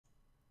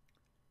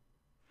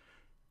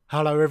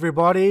Hello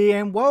everybody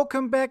and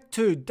welcome back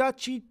to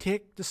Dutchy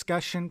Tech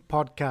Discussion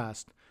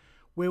Podcast,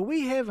 where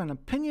we have an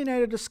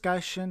opinionated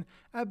discussion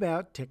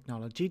about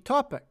technology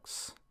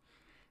topics.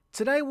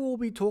 Today we'll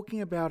be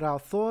talking about our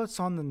thoughts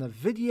on the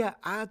Nvidia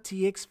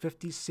RTX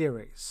 50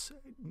 series,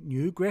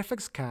 new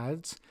graphics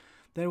cards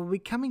that will be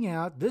coming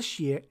out this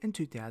year in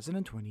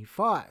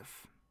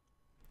 2025.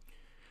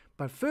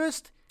 But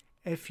first,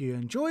 if you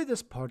enjoy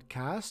this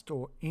podcast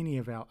or any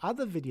of our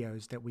other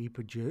videos that we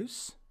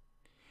produce,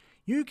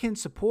 you can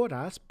support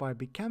us by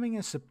becoming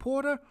a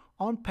supporter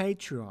on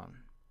Patreon.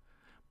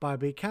 By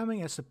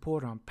becoming a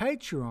supporter on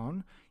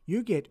Patreon,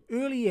 you get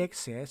early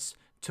access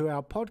to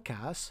our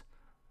podcast,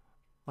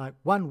 like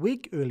 1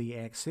 week early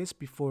access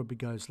before it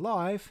goes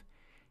live,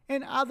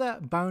 and other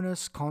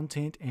bonus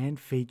content and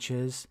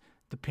features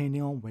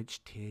depending on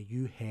which tier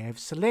you have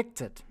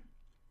selected.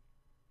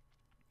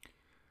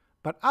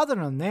 But other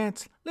than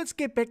that, let's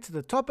get back to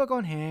the topic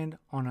on hand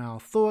on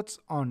our thoughts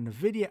on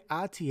Nvidia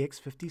RTX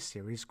 50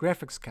 series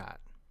graphics card.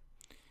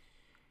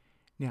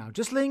 Now,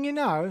 just letting you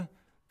know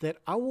that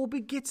I will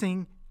be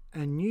getting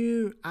a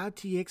new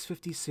RTX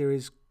 50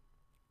 series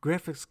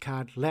graphics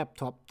card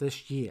laptop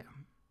this year.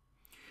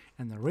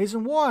 And the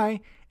reason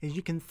why is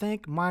you can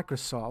thank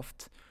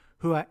Microsoft,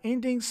 who are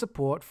ending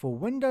support for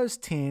Windows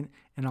 10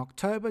 in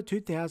October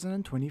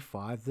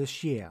 2025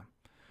 this year.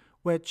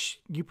 Which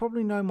you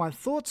probably know my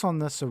thoughts on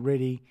this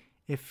already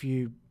if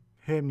you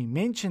heard me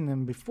mention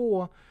them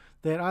before,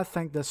 that I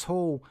think this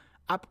whole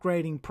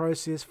upgrading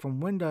process from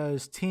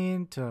Windows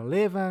 10 to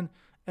 11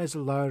 is a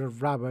load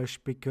of rubbish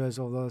because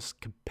of this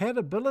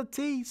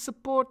compatibility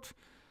support.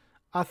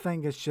 I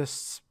think it's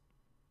just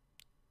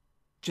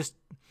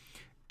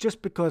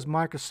because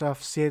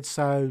Microsoft said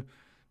so.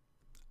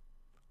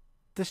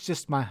 That's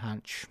just my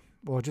hunch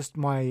or just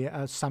my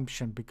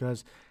assumption,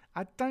 because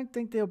I don't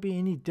think there'll be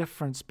any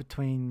difference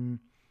between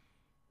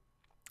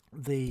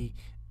the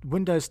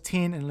Windows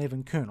 10 and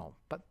 11 kernel,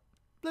 but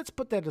let's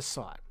put that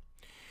aside.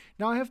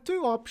 Now I have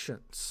two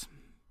options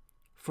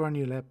for a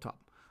new laptop.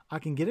 I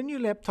can get a new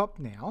laptop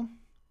now,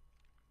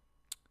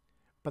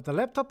 but the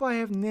laptop I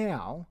have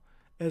now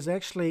is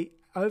actually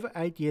over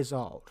 8 years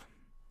old,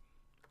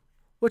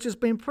 which has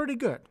been pretty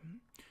good,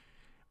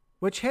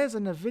 which has a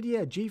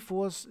Nvidia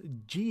GeForce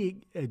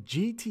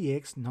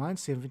GTX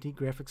 970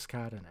 graphics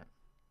card in it.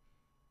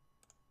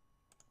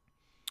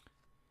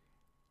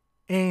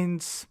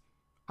 And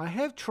I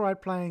have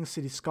tried playing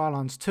City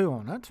Skylines 2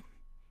 on it,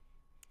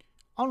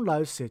 on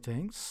low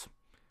settings.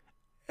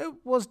 It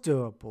was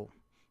doable,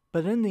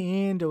 but in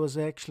the end it was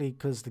actually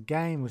because the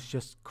game was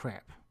just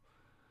crap.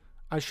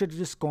 I should have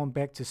just gone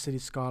back to City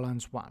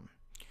Skylines 1.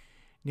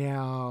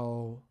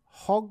 Now,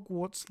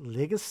 Hogwarts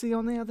Legacy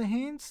on the other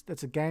hand,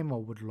 that's a game I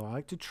would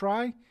like to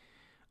try.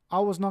 I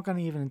was not going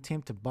to even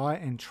attempt to buy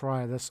and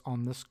try this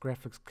on this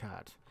graphics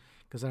card,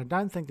 because I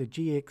don't think the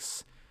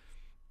GX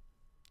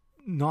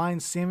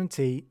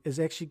 970 is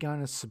actually going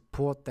to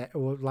support that,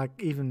 or like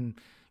even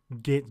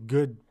get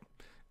good,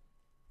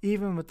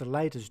 even with the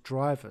latest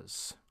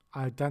drivers.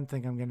 I don't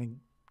think I'm going to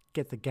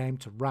get the game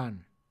to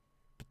run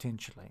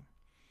potentially,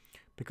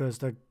 because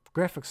the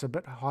graphics are a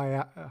bit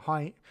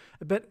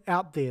a bit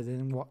out there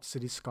than what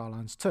City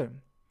Skylines 2.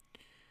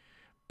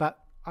 But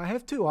I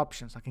have two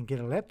options. I can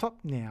get a laptop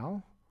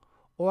now,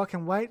 or I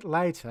can wait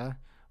later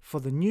for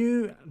the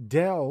new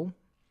Dell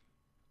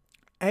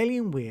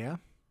Alienware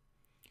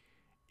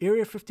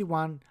Area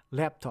 51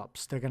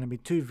 laptops. They're going to be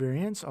two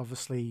variants,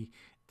 obviously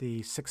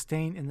the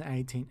 16 and the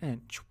 18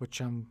 inch, which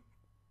I'm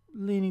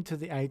leaning to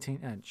the 18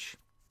 inch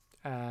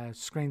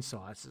screen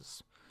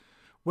sizes,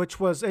 which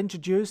was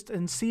introduced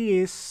in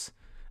CES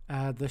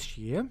this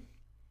year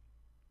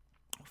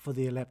for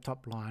their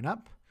laptop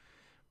lineup.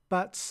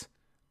 But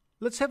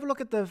let's have a look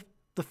at the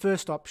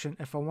first option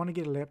if I want to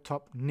get a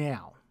laptop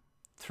now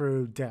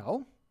through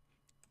Dell,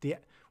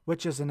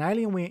 which is an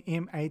Alienware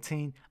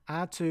M18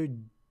 R2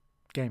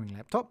 gaming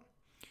laptop.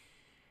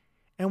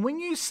 And when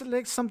you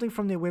select something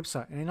from their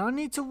website, and I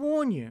need to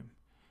warn you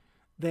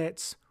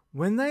that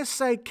when they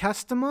say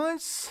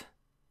customize,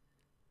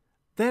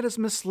 that is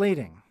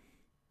misleading.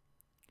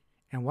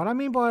 And what I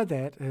mean by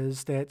that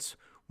is that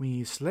when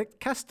you select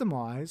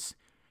customize,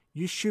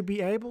 you should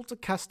be able to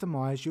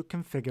customize your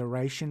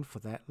configuration for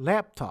that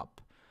laptop.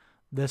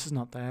 This is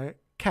not the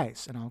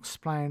case, and I'll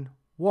explain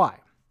why.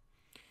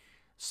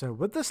 So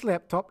with this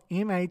laptop,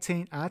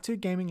 M18 R2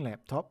 gaming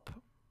laptop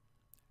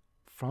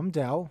from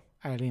Dell,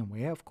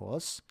 Alienware of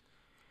course,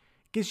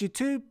 gives you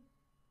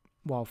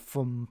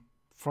from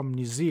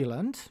New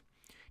Zealand,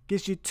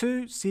 gives you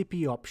two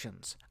CPU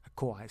options, a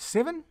Core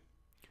i7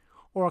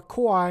 or a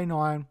Core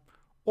i9,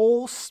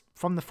 all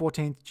from the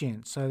 14th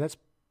gen, so that's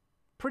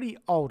pretty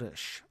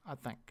oldish, I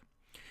think.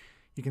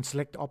 You can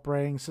select the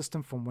operating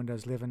system from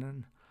Windows 11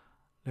 and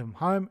 11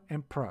 Home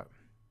and Pro.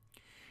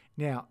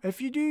 Now,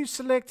 if you do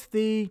select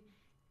the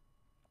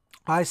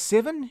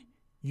i7,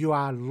 you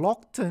are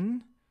locked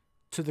in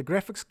to the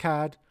graphics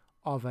card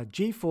of a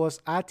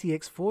GeForce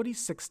RTX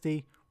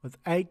 4060 with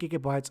 8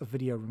 GB of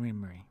video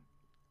memory,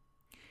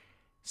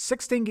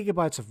 16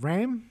 GB of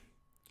RAM,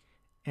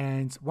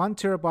 and 1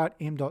 TB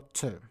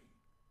M.2.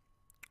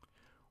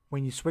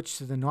 when you switch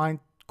to the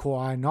 9-core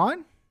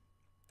i9.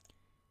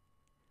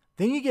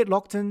 Then you get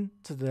locked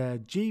into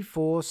the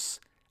GeForce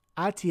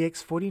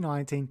RTX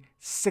 4090,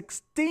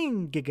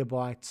 16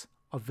 gigabytes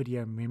of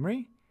video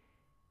memory,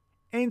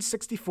 and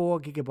 64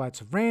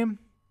 gigabytes of RAM,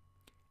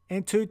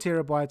 and 2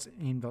 terabytes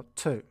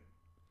M.2.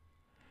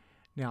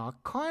 Now, I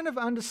kind of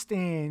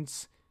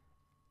understand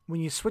when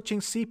you're switching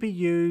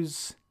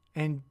CPUs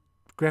and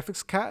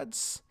graphics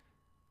cards.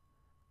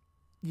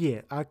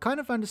 Yeah, I kind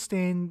of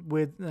understand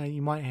where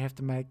you might have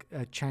to make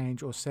a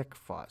change or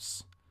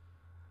sacrifice.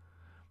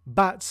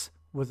 But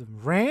with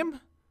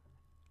RAM,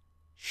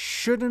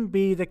 shouldn't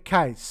be the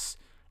case.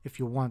 If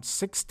you want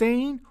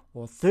 16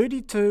 or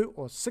 32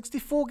 or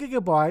 64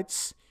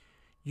 gigabytes,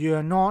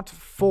 you're not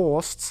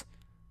forced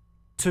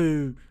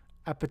to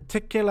a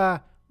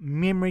particular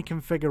memory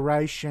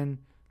configuration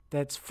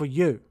that's for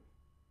you.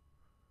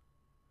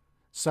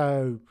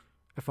 So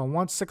if I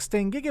want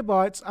 16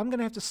 gigabytes, I'm going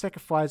to have to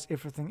sacrifice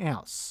everything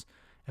else.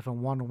 If I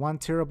want a 1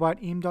 terabyte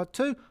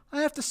M.2,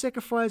 I have to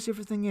sacrifice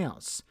everything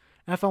else.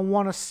 And if I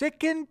want a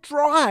second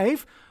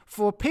drive,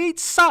 for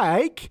Pete's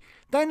sake,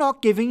 they're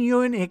not giving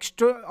you an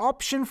extra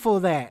option for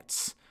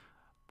that.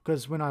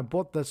 Because when I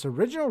bought this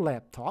original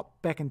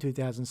laptop back in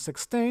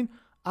 2016,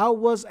 I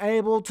was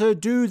able to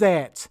do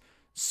that.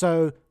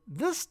 So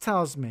this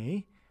tells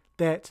me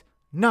that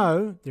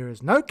no, there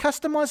is no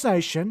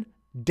customization,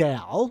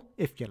 Dell,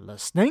 if you're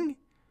listening.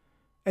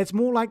 It's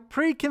more like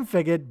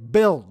pre-configured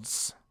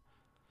builds.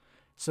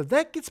 So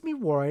that gets me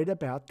worried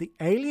about the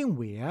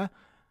Alienware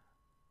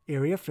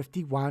Area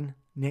 51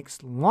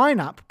 next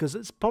lineup, because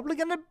it's probably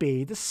going to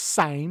be the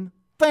same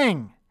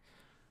thing.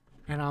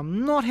 And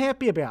I'm not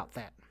happy about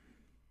that.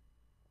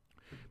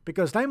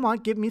 Because they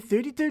might give me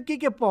 32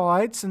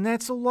 gigabytes and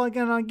that's all I'm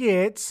going to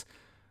get.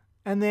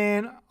 And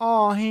then,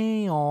 oh,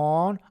 hang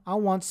on, I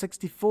want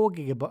 64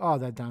 gigabytes. Oh,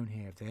 they don't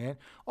have that.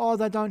 Oh,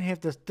 they don't have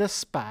this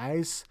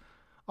space.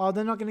 Oh,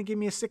 they're not going to give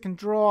me a second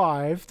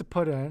drive to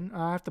put in.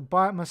 I have to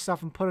buy it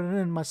myself and put it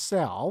in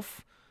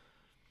myself.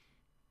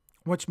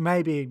 Which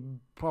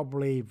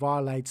probably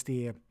violates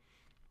their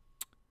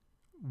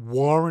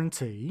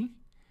warranty,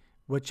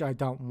 which I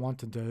don't want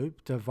to do,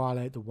 to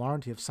violate the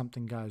warranty if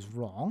something goes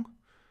wrong,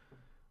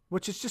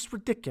 which is just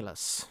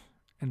ridiculous,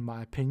 in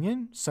my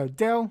opinion. So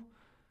Dell,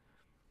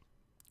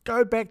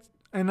 go back,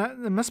 and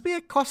there must be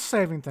a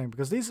cost-saving thing,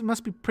 because these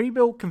must be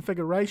pre-built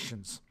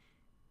configurations.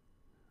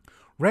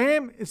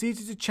 RAM is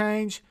easy to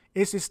change,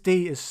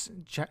 SSD is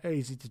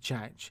easy to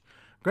change.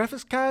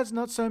 Graphics cards,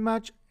 not so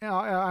much,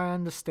 I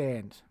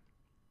understand.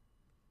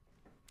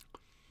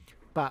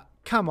 But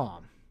come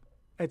on,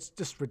 it's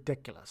just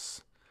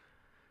ridiculous.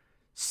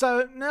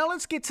 So now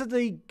let's get to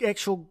the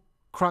actual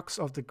crux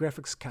of the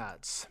graphics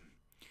cards.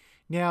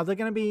 Now they're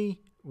going to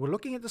be, we're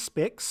looking at the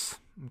specs,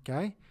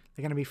 okay?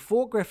 They're going to be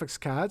 4 graphics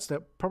cards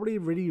that probably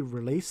already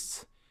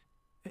released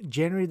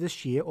January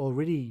this year,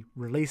 already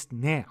released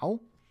now.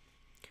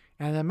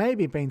 And they may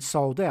be being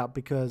sold out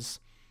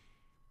because,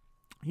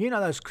 you know,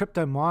 those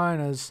crypto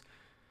miners,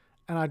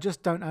 and I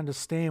just don't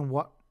understand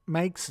what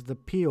makes the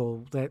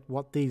appeal that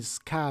what these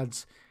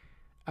cards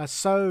are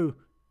so,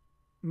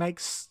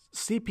 makes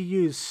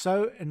CPUs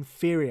so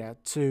inferior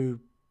to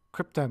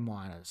crypto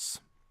miners.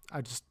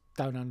 I just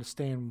don't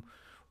understand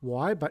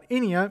why. But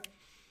anyhow,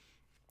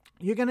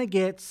 you're going to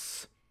get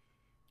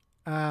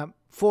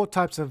 4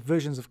 types of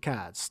versions of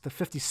cards. The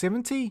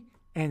 5070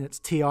 and its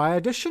TI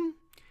edition,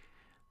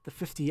 the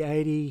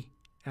 5080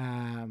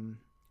 and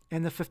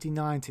the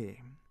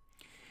 5090.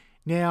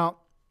 Now,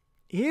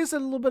 here's a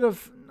little bit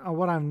of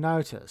what I've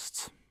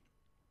noticed.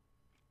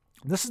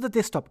 This is the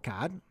desktop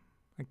card,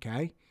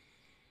 okay?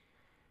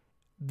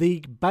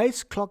 The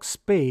base clock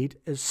speed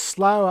is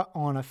slower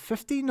on a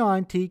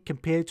 5090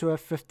 compared to a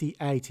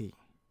 5080.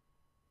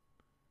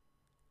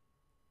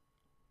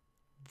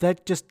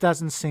 That just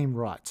doesn't seem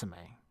right to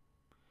me.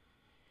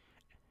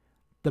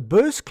 The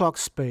boost clock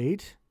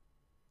speed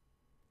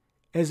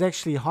is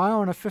actually higher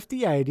on a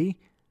 5080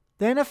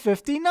 than a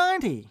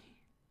 5090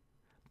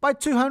 by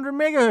 200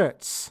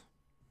 megahertz.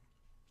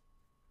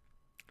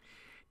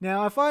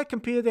 Now, if I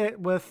compare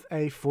that with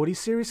a 40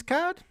 series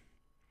card,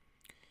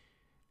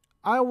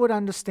 I would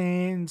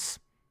understand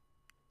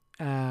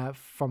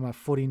from a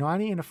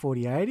 4090 and a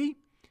 4080.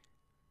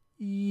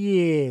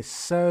 Yes,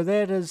 so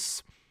that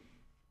is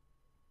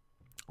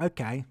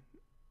okay.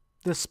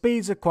 The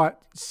speeds are quite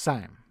the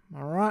same,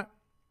 all right?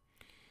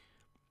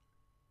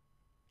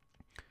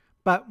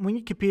 But when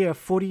you compare a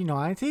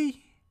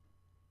 4090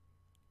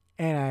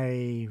 and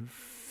a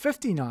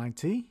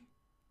 5090,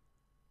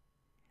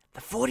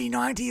 the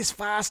 4090 is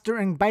faster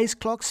in base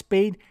clock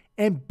speed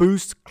and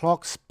boost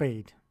clock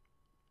speed.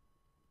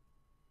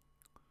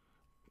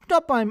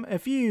 Not by,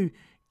 if you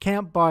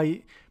count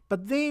by,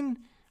 but then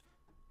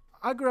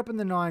I grew up in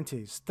the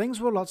 90s. Things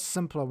were a lot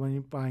simpler when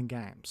you're buying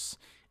games.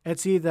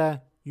 It's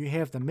either you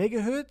have the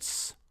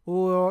megahertz,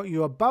 or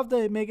you're above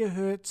the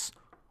megahertz,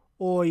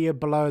 or you're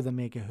below the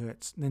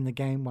megahertz. Then the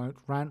game won't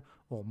run,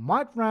 or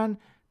might run,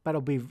 but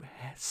it'll be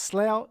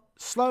slow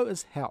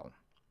as hell.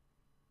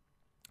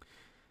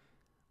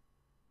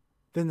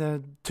 Then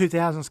the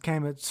 2000s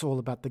came, it's all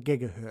about the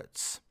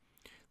gigahertz.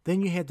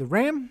 Then you had the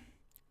RAM,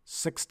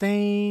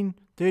 16,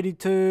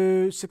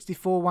 32,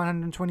 64,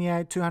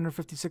 128,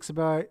 256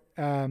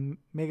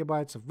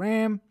 megabytes of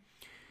RAM.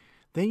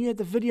 Then you had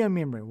the video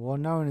memory, well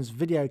known as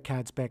video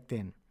cards back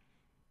then.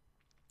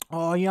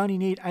 Oh, you only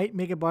need 8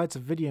 megabytes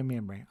of video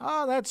memory.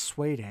 Oh, that's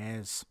sweet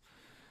as.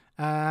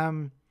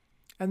 And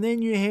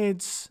then you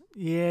had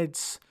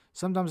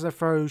sometimes they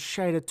throw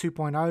Shader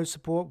 2.0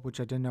 support, which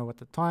I don't know what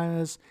the time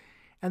is.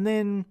 And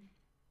then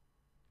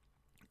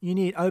you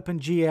need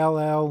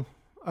OpenGL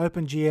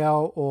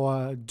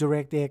or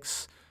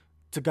DirectX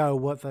to go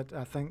with it,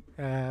 I think,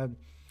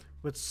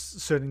 with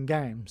certain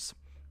games.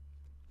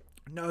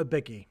 No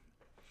biggie,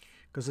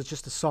 because it's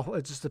just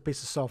a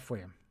piece of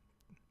software.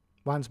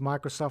 One's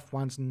Microsoft,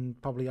 one's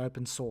probably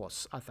open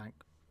source, I think.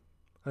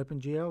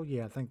 OpenGL?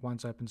 Yeah, I think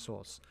one's open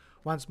source.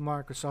 One's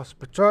Microsoft's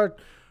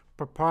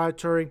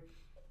proprietary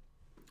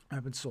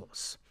open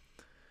source.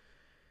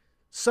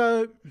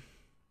 So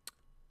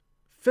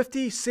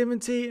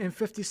 5070 and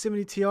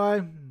 5070 Ti,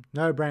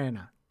 no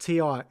brainer.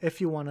 Ti, if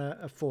you want to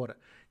afford it.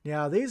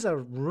 Now, these are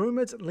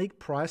rumored leaked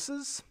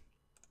prices,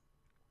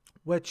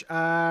 which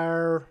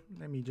are,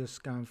 let me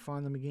just go and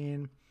find them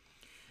again.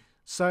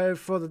 So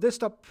for the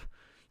desktop,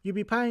 you'll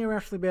be paying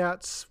roughly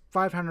about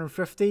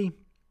 $550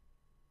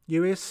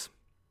 US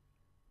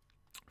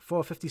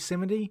for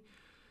 5070.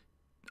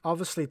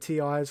 Obviously, Ti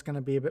is going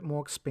to be a bit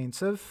more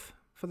expensive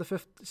for the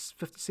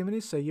 5070,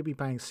 so you'll be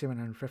paying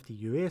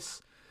 $750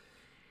 US.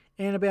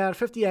 And about a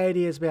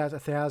 5080 is about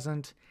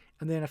 $1,000,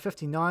 and then a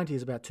 5090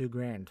 is about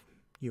 $2,000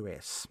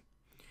 US.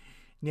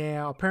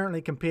 Now,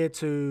 apparently, compared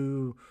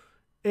to,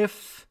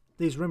 if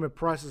these rumored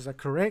prices are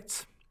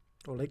correct,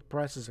 or leaked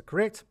prices are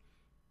correct,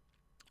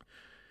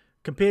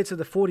 compared to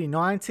the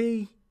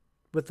 4090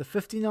 with the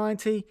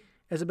 5090,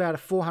 is about a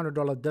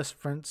 $400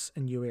 difference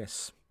in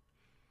US,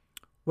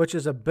 which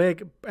is a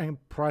big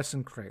price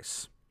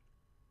increase,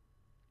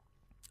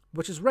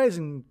 which is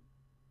raising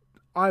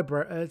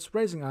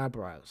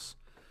eyebrows.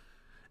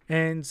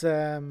 And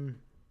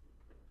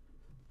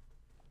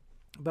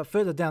but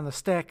further down the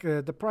stack,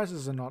 the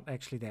prices are not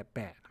actually that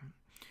bad.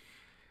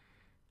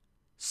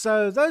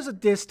 So those are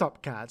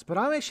desktop cards, but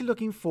I'm actually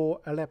looking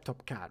for a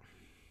laptop card.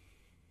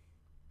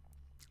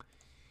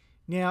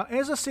 Now,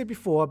 as I said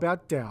before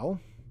about Dell,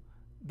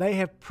 they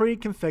have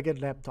pre-configured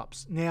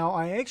laptops. Now,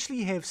 I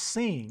actually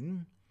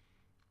seen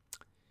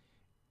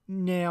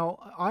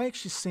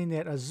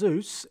that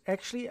Asus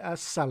actually are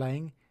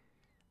selling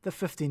the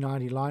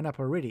 5090 lineup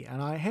already,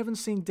 and I haven't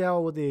seen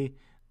Dell with the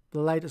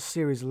latest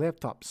series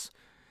laptops.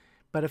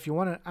 But if you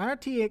want an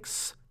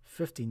RTX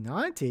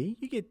 5090,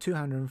 you get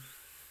 24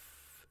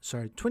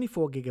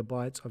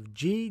 gigabytes of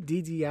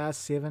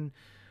GDDR7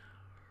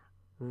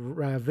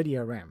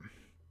 video RAM,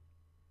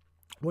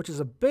 which is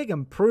a big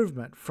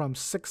improvement from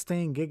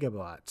 16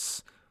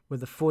 gigabytes with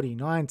the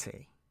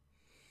 4090.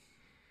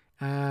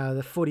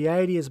 The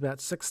 4080 is about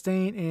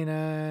 16, and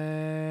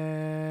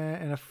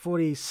a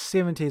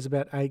 4070 is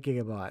about 8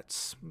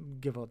 gigabytes,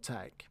 give or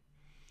take.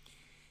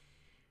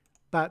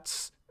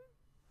 But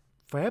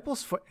for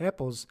Apple's,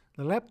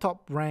 the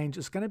laptop range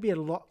is going to be a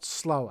lot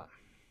slower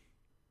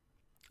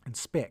in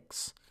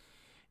specs.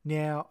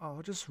 Now,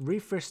 I'll just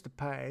refresh the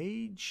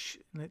page.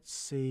 Let's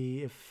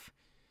see if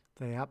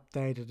they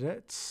updated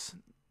it.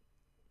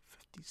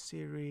 50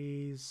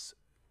 series.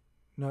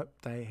 Nope,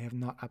 they have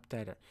not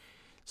updated.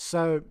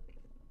 So,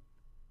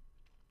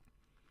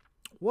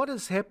 what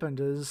has happened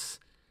is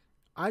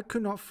I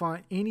could not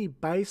find any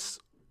base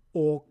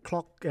or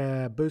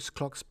boost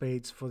clock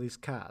speeds for these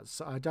cards.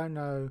 So I don't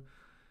know.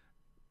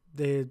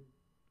 The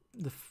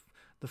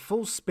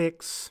full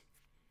specs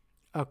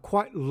are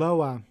quite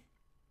lower.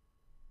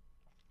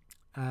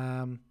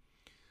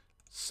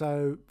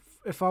 So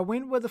if I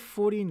went with a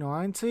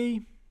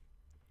 4090,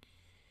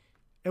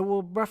 it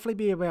will roughly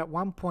be about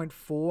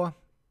 1.4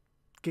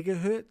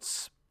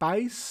 gigahertz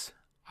base.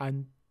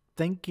 I'm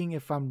thinking,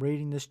 if I'm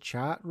reading this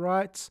chart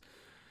right,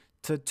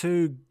 to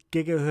 2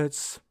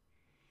 gigahertz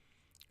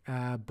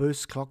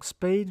boost clock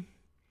speed,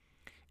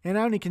 and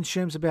only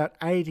consumes about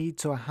 80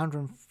 to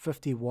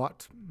 150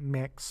 watt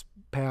max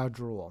power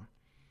draw.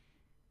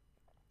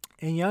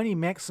 And you only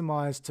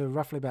maximize to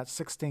roughly about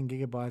 16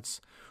 gigabytes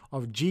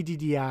of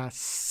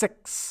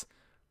GDDR6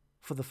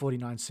 for the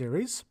 49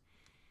 series.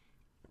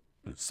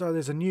 So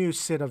there's a new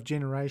set of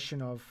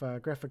generation of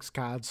graphics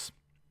cards.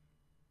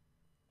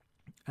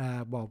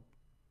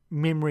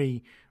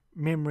 Memory.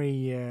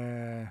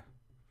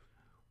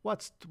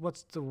 What's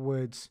the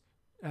words?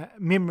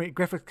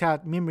 Graphics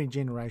card memory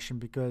generation,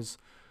 because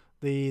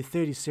the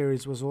 30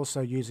 series was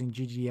also using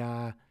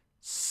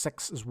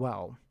GDDR6 as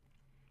well.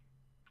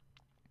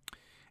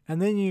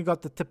 And then you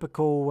got the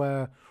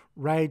typical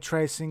ray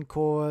tracing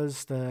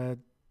cores, I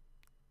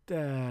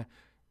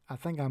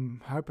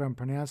hope I'm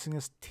pronouncing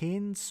this,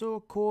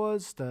 Tensor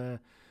cores, and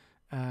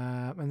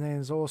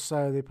there's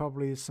also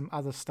probably some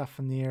other stuff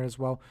in there as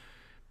well.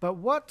 But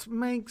what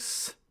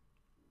makes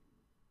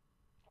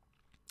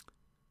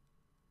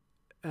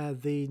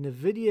the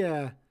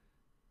Nvidia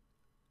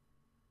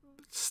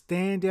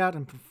standout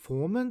in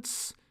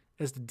performance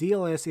is the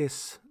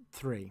DLSS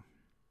 3.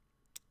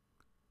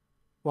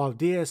 Well,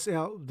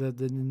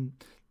 the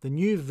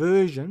new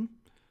version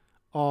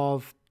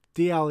of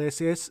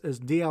DLSS is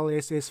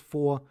DLSS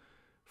 4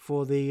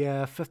 for the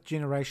 5th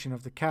generation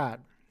of the card,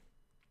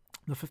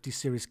 the 50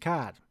 series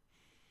card.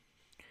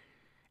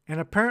 And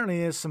apparently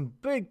there's some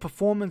big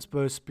performance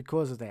boosts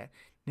because of that.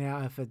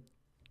 Now, if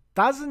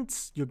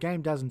your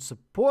game doesn't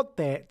support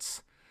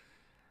that,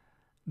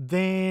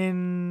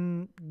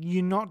 then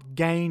you're not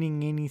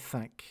gaining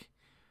anything.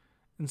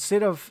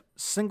 Instead of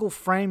single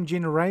frame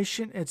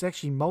generation, it's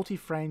actually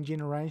multi-frame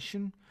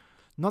generation.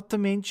 Not to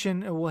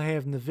mention it will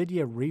have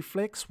Nvidia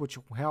Reflex, which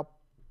will help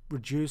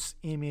reduce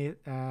your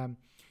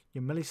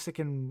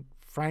millisecond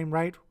frame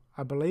rate,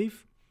 I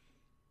believe,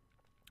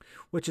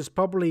 which is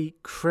probably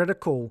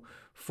critical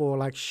for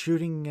like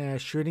shooting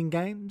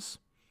games.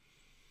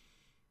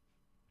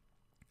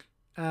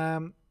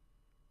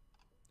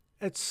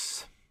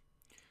 It's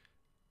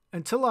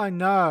until I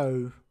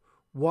know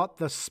what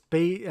the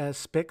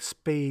spec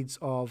speeds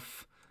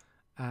of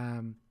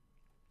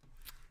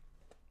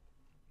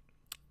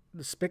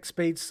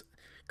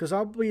because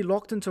I'll be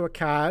locked into a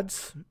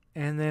cards,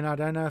 and then I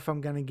don't know if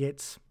I'm going to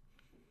get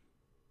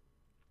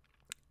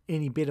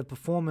any better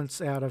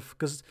performance out of,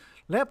 because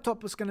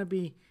laptop is going to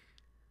be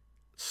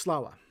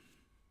slower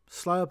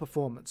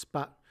performance,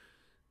 but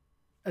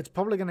it's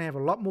probably going to have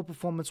a lot more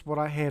performance what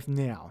I have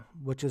now,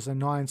 which is a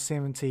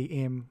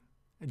 970M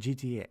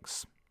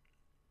GTX.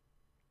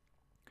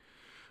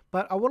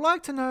 But I would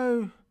like to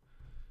know,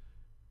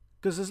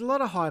 because there's a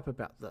lot of hype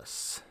about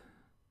this,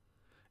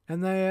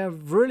 and they are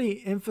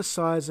really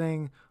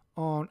emphasizing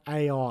on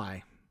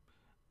AI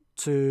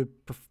to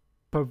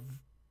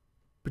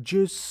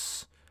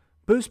boost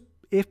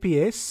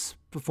FPS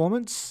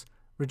performance,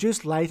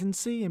 reduce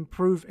latency,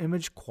 improve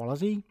image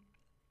quality,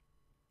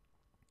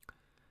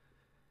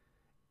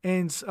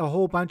 and a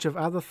whole bunch of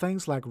other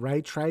things like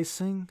ray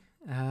tracing,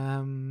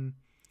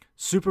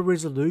 super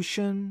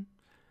resolution,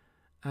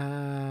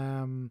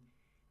 and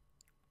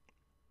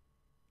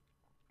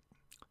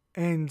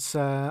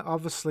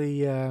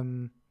obviously I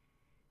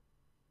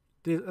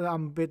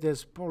bet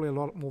there's probably a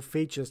lot more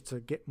features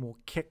to get more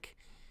kick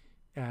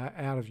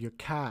out of your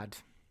card.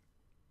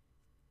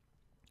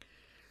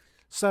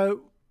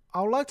 So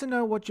I would like to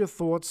know what your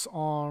thoughts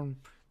on,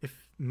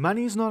 if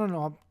money's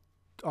not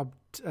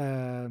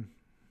the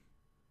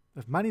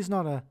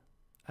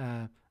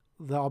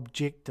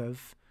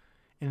objective,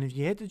 and if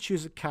you had to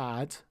choose a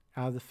card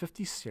out of the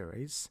 50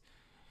 series,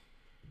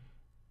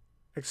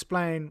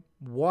 explain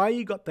why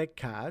you got that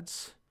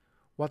cards,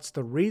 what's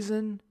the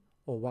reason,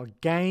 or what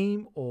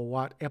game or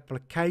what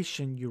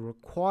application you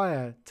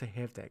require to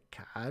have that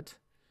card,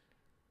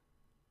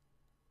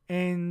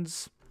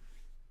 and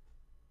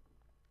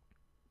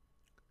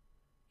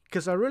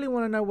because I really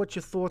want to know what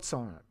your thoughts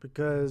on it,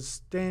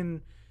 because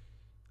then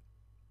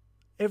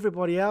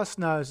everybody else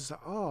knows,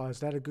 oh,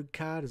 is that a good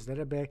card? Is that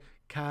a bad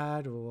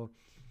card? Or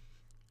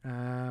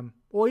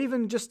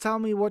even just tell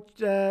me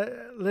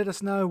let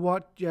us know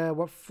what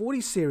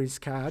 40 series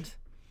card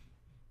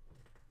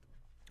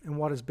and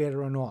what is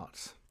better or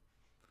not.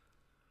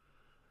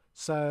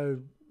 So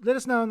let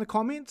us know in the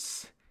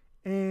comments,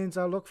 and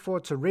I look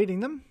forward to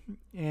reading them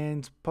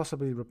and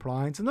possibly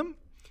replying to them.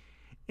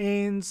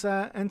 And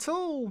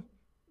until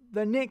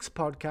the next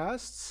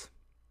podcasts,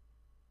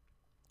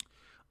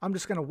 I'm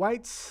just going to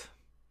wait.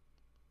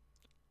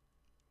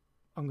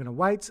 I'm going to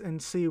wait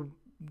and see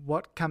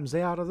what comes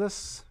out of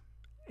this,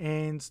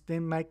 and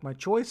then make my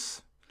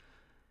choice.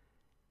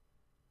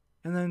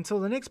 And then until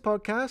the next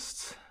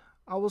podcast,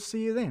 I will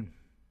see you then.